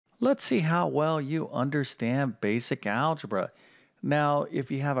Let's see how well you understand basic algebra. Now, if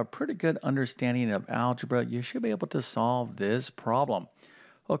you have a pretty good understanding of algebra, you should be able to solve this problem.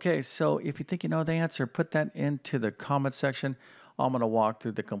 Okay, so if you think you know the answer, put that into the comment section. I'm going to walk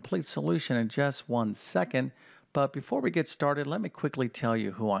through the complete solution in just 1 second. But before we get started, let me quickly tell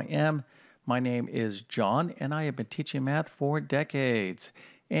you who I am. My name is John, and I have been teaching math for decades.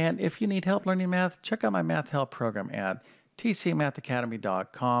 And if you need help learning math, check out my math help program at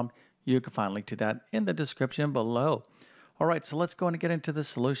tcmathacademy.com. You can find a link to that in the description below. All right, so let's go and get into the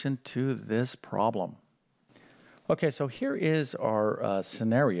solution to this problem. Okay, so here is our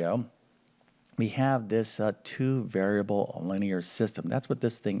scenario. We have this two-variable linear system. That's what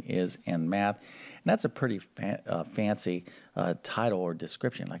this thing is in math. And that's a pretty fancy title or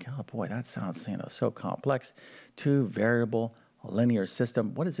description. Like, oh boy, that sounds so complex. Two-variable linear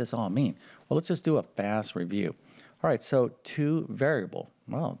system. What does this all mean? Well, let's just do a fast review. All right, so two variable.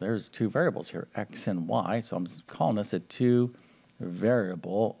 Well, there's two variables here, x and y. So I'm calling this a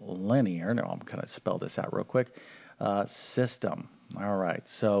two-variable linear. Now I'm going to spell this out real quick. System. All right,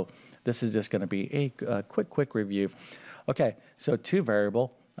 so this is just going to be a quick review. Okay, so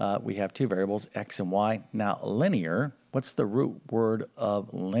we have two variables, x and y. Now, linear, what's the root word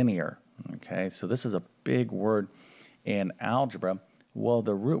of linear? Okay, so this is a big word in algebra. Well,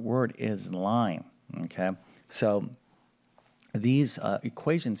 the root word is line. Okay, so these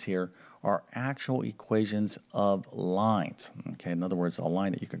equations here are actual equations of lines. Okay, in other words, a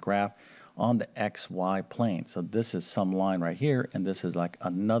line that you could graph on the xy plane. So this is some line right here, and this is like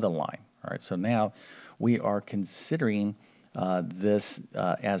another line. All right, so now we are considering this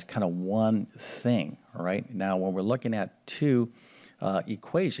as kind of one thing. All right, now when we're looking at two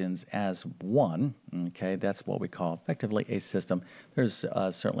equations as one, okay, that's what we call effectively a system. There's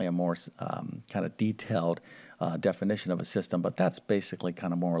certainly a more kind of detailed definition of a system, but that's basically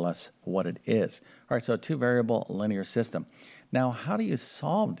kind of more or less what it is. All right, so two-variable linear system. Now, how do you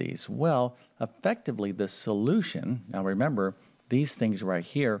solve these? Well, effectively the solution, now remember, these things right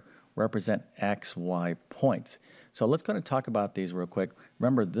here represent x, y points. So let's go and talk about these real quick.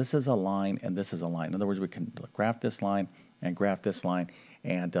 Remember, this is a line and this is a line. In other words, we can graph this line and graph this line.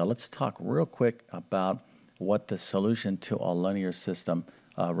 And let's talk real quick about what the solution to a linear system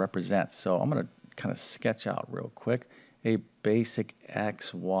represents. So I'm going to kind of sketch out real quick a basic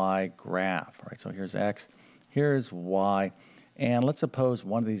XY graph. All right, so here's X, here's Y, and let's suppose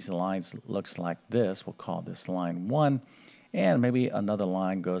one of these lines looks like this. We'll call this line 1, and maybe another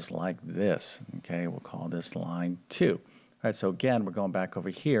line goes like this. Okay, we'll call this line 2. All right, so again, we're going back over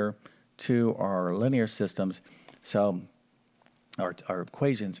here to our linear systems. So our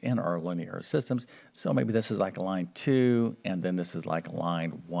equations in our linear systems. So maybe this is like line 2, and then this is like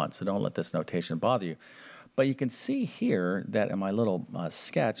line 1. So don't let this notation bother you. But you can see here that in my little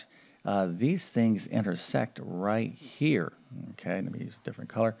sketch, these things intersect right here. Okay, let me use a different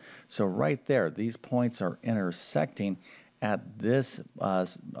color. So right there, these points are intersecting at this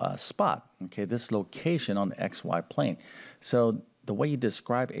spot, okay, this location on the xy plane. So the way you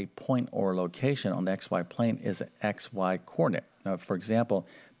describe a point or location on the xy plane is an xy coordinate. Now, for example,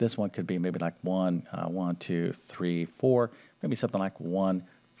 this one could be maybe like 1, 2, 3, 4, maybe something like 1,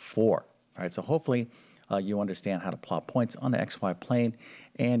 4. All right, so hopefully you understand how to plot points on the xy plane,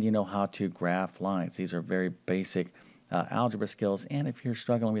 and you know how to graph lines. These are very basic algebra skills, and if you're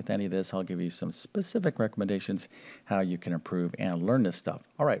struggling with any of this, I'll give you some specific recommendations how you can improve and learn this stuff.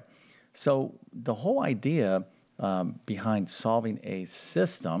 All right, so the whole idea behind solving a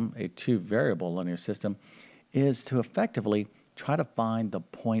system, a two-variable linear system, is to effectively try to find the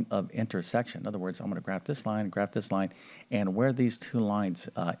point of intersection. In other words, I'm going to graph this line, and where these two lines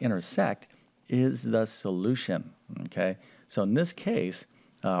intersect is the solution. Okay, so in this case,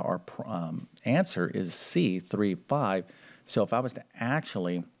 our answer is C, 3, 5. So if I was to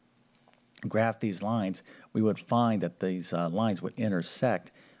actually graph these lines, we would find that these lines would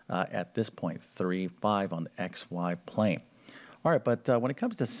intersect at this point, 3, 5 on the xy plane. All right, but when it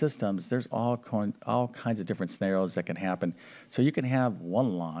comes to systems, there's all kinds of different scenarios that can happen. So you can have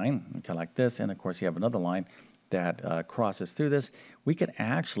one line, okay, like this, and of course you have another line that crosses through this. We could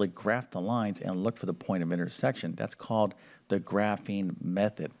actually graph the lines and look for the point of intersection. That's called the graphing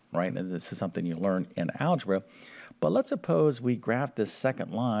method, right? And this is something you learn in algebra. But let's suppose we graph this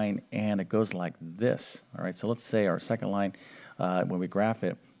second line and it goes like this. All right, so let's say our second line, when we graph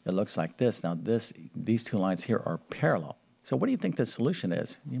it, it looks like this. Now these two lines here are parallel. So what do you think the solution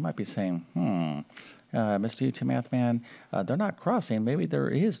is? You might be saying, Mr. YouTube Math Man, they're not crossing. Maybe there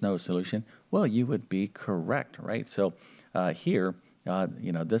is no solution. Well, you would be correct, right? So here,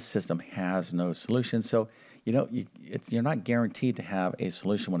 this system has no solution. So you're not guaranteed to have a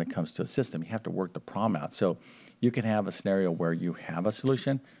solution when it comes to a system. You have to work the problem out. So you can have a scenario where you have a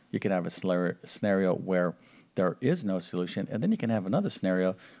solution. You can have a scenario where there is no solution. And then you can have another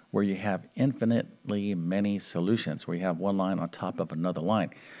scenario where you have infinitely many solutions, where you have one line on top of another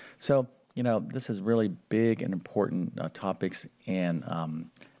line. So, this is really big and important topics in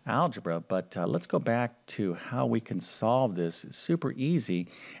algebra, but let's go back to how we can solve this. It's super easy,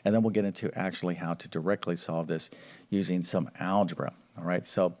 and then we'll get into actually how to directly solve this using some algebra. All right,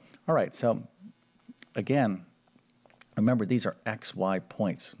 so again, remember these are x, y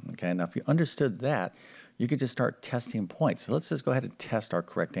points. Okay, now if you understood that, you could just start testing points. So let's just go ahead and test our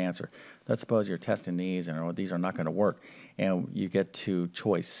correct answer. Let's suppose you're testing these, and these are not going to work, and you get to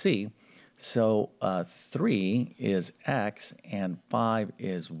choice C. So 3 is x and 5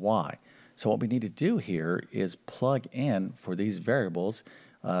 is y. So what we need to do here is plug in for these variables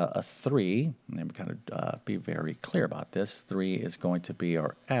a 3, and let me kind of be very clear about this. 3 is going to be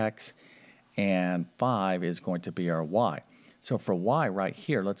our x and 5 is going to be our y. So for y right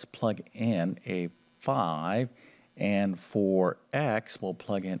here, let's plug in a 5, and for x, we'll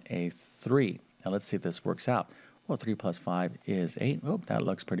plug in a 3. Now let's see if this works out. Well, 3 plus 5 is 8. Oh, that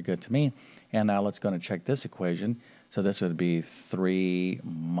looks pretty good to me. And now let's go and check this equation. So this would be 3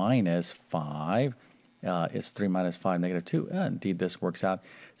 minus 5 is 3 minus 5, negative 2. Indeed, this works out.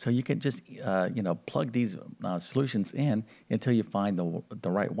 So you can just, plug these solutions in until you find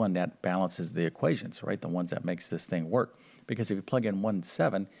the right one that balances the equations, right? The ones that makes this thing work. Because if you plug in 1,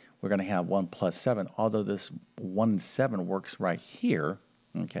 7, we're going to have 1 plus 7. Although this 1, 7 works right here,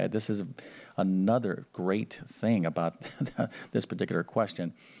 okay, this is another great thing about this particular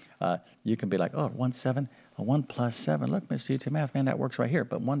question. You can be like, oh, 1, 7, 1 plus 7. Look, Mr. YouTube Math, man, that works right here.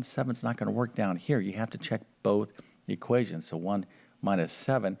 But 1, 7 is not going to work down here. You have to check both equations. So 1 minus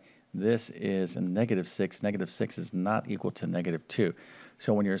 7, this is a negative 6. Negative 6 is not equal to negative 2.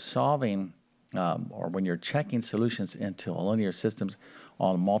 So when you're solving or when you're checking solutions into linear systems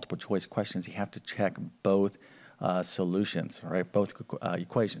on multiple choice questions, you have to check both solutions, all right, both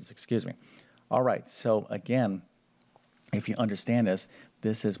equations, excuse me. All right, so again, if you understand this,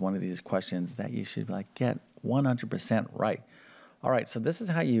 this is one of these questions that you should get 100% right. All right, so this is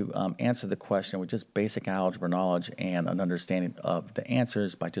how you answer the question with just basic algebra knowledge and an understanding of the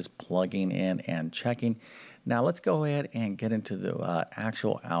answers by just plugging in and checking. Now let's go ahead and get into the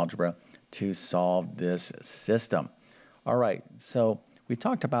actual algebra to solve this system. All right, so we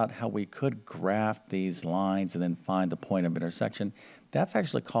talked about how we could graph these lines and then find the point of intersection. That's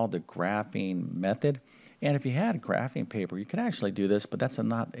actually called the graphing method. And if you had a graphing paper, you could actually do this, but that's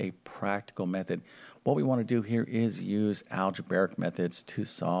not a practical method. What we want to do here is use algebraic methods to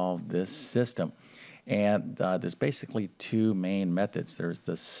solve this system. And there's basically two main methods. There's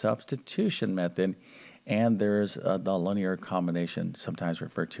the substitution method, and there's the linear combination, sometimes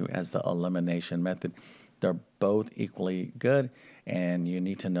referred to as the elimination method. They're both equally good, and you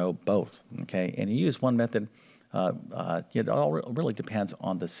need to know both, okay? And you use one method, it all really depends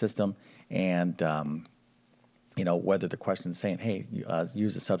on the system and whether the question is saying, hey,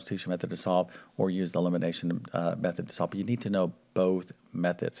 use the substitution method to solve or use the elimination method to solve. But you need to know both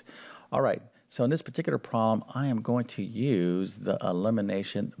methods. All right, so in this particular problem, I am going to use the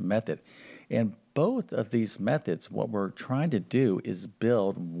elimination method. In both of these methods, what we're trying to do is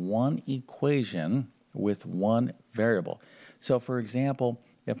build one equation with one variable. So for example,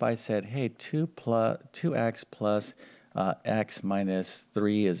 if I said, hey, 2x plus x minus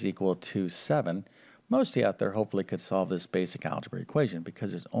 3 is equal to 7, most of you out there hopefully could solve this basic algebra equation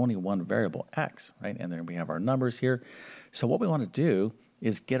because there's only one variable, x, right? And then we have our numbers here. So what we want to do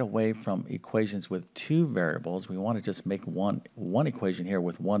is get away from equations with two variables. We want to just make one equation here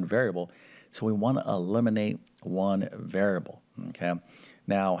with one variable. So we want to eliminate one variable, okay?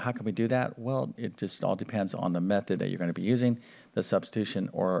 Now, how can we do that? Well, it just all depends on the method that you're going to be using, the substitution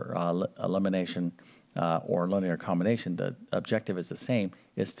or elimination or linear combination. The objective is the same,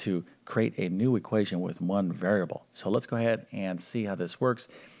 is to create a new equation with one variable. So let's go ahead and see how this works.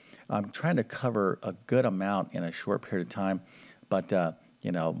 I'm trying to cover a good amount in a short period of time, but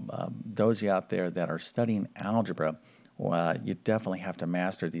those of you out there that are studying algebra, you definitely have to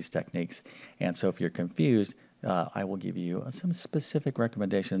master these techniques. And so if you're confused, I will give you some specific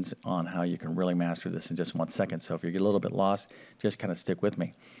recommendations on how you can really master this in just 1 second. So if you get a little bit lost, just kind of stick with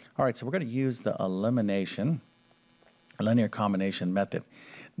me. All right, so we're going to use the elimination linear combination method.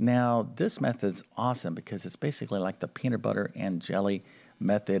 Now, this method's awesome because it's basically like the peanut butter and jelly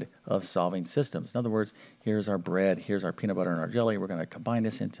method of solving systems. In other words, here's our bread, here's our peanut butter and our jelly. We're going to combine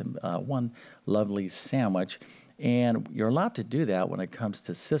this into one lovely sandwich. And you're allowed to do that when it comes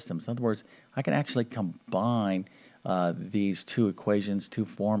to systems. In other words, I can actually combine these two equations to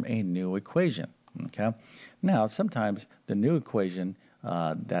form a new equation. Okay. Now, sometimes the new equation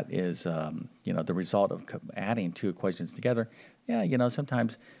that is, the result of adding two equations together, yeah,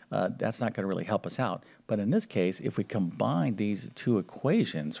 sometimes that's not going to really help us out. But in this case, if we combine these two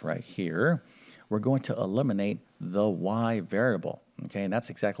equations right here, we're going to eliminate the y variable. Okay, and that's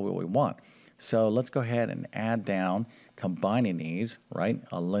exactly what we want. So let's go ahead and add down, combining these, right?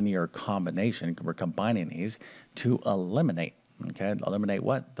 A linear combination. We're combining these to eliminate. Okay, eliminate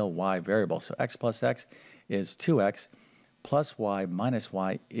what? The y variable. So x plus x is 2x, plus y minus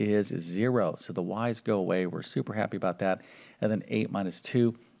y is 0. So the y's go away. We're super happy about that. And then 8 minus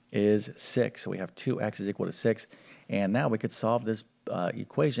 2 is 6. So we have 2x is equal to 6. And now we could solve this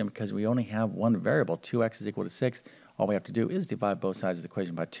equation because we only have one variable. 2x is equal to 6. All we have to do is divide both sides of the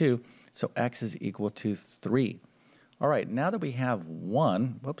equation by 2. So x is equal to 3. All right, now that we have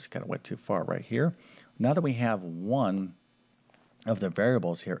one, whoops, kind of went too far right here. Now that we have one of the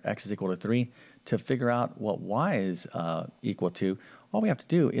variables here, x is equal to 3, to figure out what y is equal to, all we have to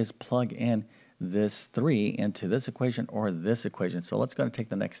do is plug in this 3 into this equation or this equation. So let's go and take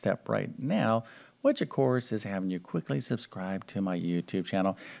the next step right now, which of course is having you quickly subscribe to my YouTube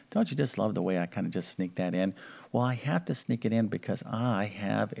channel. Don't you just love the way I kind of just sneak that in? Well, I have to sneak it in because I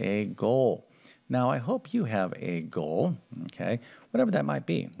have a goal. Now, I hope you have a goal, okay, whatever that might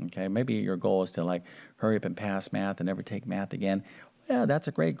be, okay? Maybe your goal is to like hurry up and pass math and never take math again. Well, that's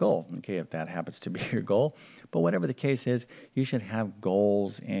a great goal, okay, if that happens to be your goal. But whatever the case is, you should have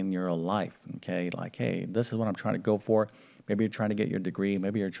goals in your life, okay? Like, hey, this is what I'm trying to go for. Maybe you're trying to get your degree.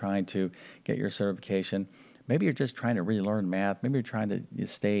 Maybe you're trying to get your certification. Maybe you're just trying to relearn math. Maybe you're trying to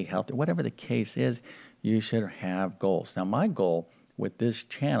stay healthy. Whatever the case is, you should have goals. Now, my goal with this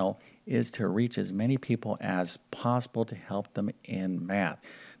channel is to reach as many people as possible to help them in math.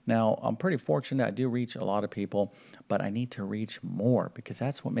 Now, I'm pretty fortunate. I do reach a lot of people, but I need to reach more because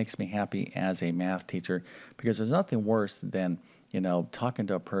that's what makes me happy as a math teacher, because there's nothing worse than, talking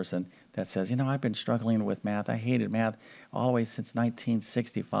to a person that says, I've been struggling with math. I hated math always since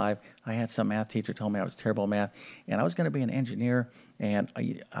 1965. I had some math teacher told me I was terrible at math, and I was going to be an engineer, and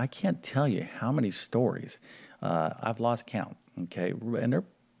I can't tell you how many stories I've lost count, okay? And they're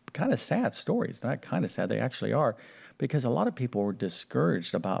kind of sad stories. Not kind of sad, they actually are, because a lot of people were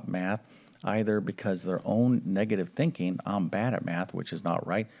discouraged about math, either because of their own negative thinking, I'm bad at math, which is not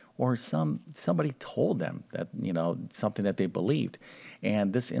right, or somebody told them that, something that they believed,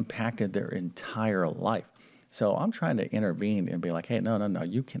 and this impacted their entire life. So I'm trying to intervene and be like, hey, no,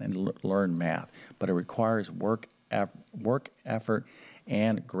 you can learn math, but it requires work, effort,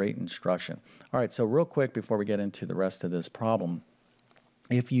 and great instruction. All right, so real quick before we get into the rest of this problem,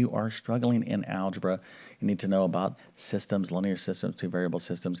 if you are struggling in algebra, you need to know about systems, linear systems, two-variable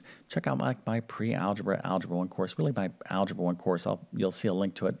systems, check out my pre-algebra, Algebra 1 course, really my Algebra 1 course. You'll see a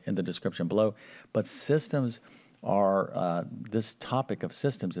link to it in the description below. But systems are, this topic of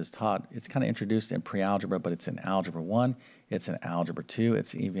systems is taught, it's kind of introduced in pre-algebra, but it's in Algebra 1, it's in Algebra 2,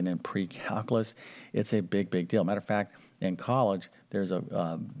 it's even in pre-calculus. It's a big deal. Matter of fact, in college, there's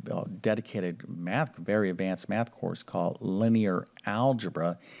a dedicated very advanced math course called linear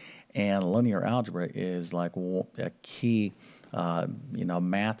algebra, and linear algebra is like a key,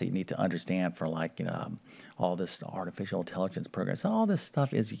 math that you need to understand for like, all this artificial intelligence programs. All this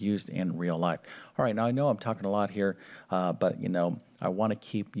stuff is used in real life. All right, now I know I'm talking a lot here, but I want to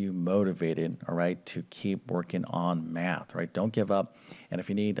keep you motivated, all right, to keep working on math, right? Don't give up. And if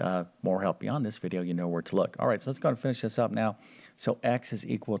you need more help beyond this video, you know where to look. All right, so let's go and finish this up now. So x is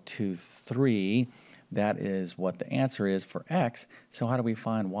equal to 3. That is what the answer is for x. So how do we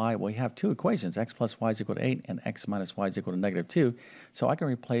find y? Well, we have two equations, x plus y is equal to 8 and x minus y is equal to negative 2. So I can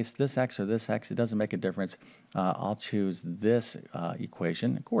replace this x or this x. It doesn't make a difference. I'll choose this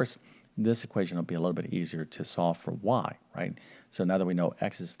equation. Of course, this equation will be a little bit easier to solve for y, right? So now that we know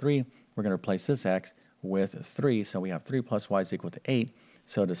x is 3, we're going to replace this x with 3. So we have 3 plus y is equal to 8.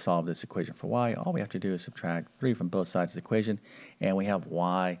 So to solve this equation for y, all we have to do is subtract 3 from both sides of the equation, and we have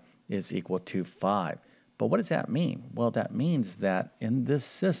y is equal to 5. But what does that mean? Well, that means that in this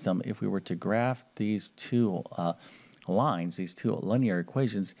system, if we were to graph these two lines, these two linear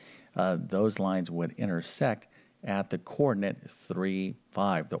equations, those lines would intersect at the coordinate 3,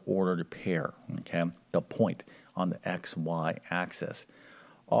 5, the ordered pair, okay, the point on the XY axis.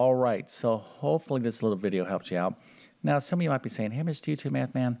 All right, so hopefully this little video helped you out. Now, some of you might be saying, hey, Mr. YouTube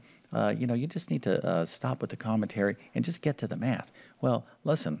Math Man, you just need to stop with the commentary and just get to the math. Well,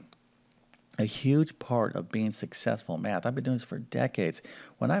 listen, a huge part of being successful in math. I've been doing this for decades.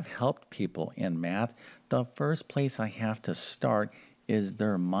 When I've helped people in math, the first place I have to start is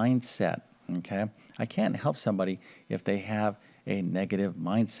their mindset. Okay. I can't help somebody if they have a negative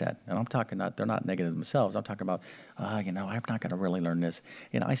mindset. And I'm talking not, they're not negative themselves. I'm talking about, I'm not going to really learn this.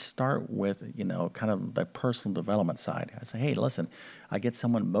 And I start with, kind of the personal development side. I say, hey, listen, I get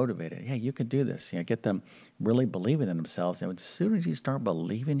someone motivated. Hey, you can do this. Get them really believing in themselves. And as soon as you start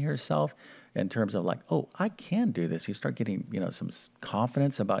believing in yourself in terms of like, oh, I can do this, you start getting, some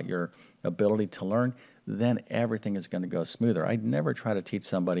confidence about your ability to learn, then everything is going to go smoother. I never try to teach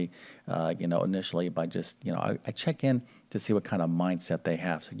somebody, initially by just, I check in to see what kind of mindset they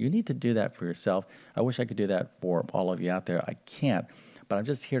have. So you need to do that for yourself. I wish I could do that for all of you out there. I can't, but I'm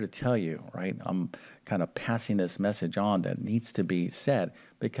just here to tell you, right? I'm kind of passing this message on that needs to be said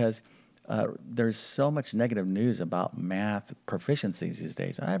because there's so much negative news about math proficiencies these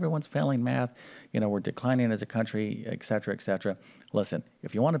days. Everyone's failing math. We're declining as a country, et cetera, et cetera. Listen,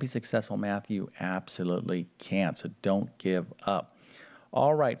 if you want to be successful in math, you absolutely can. So don't give up.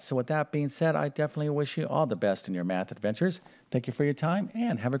 All right. So with that being said, I definitely wish you all the best in your math adventures. Thank you for your time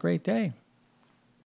and have a great day.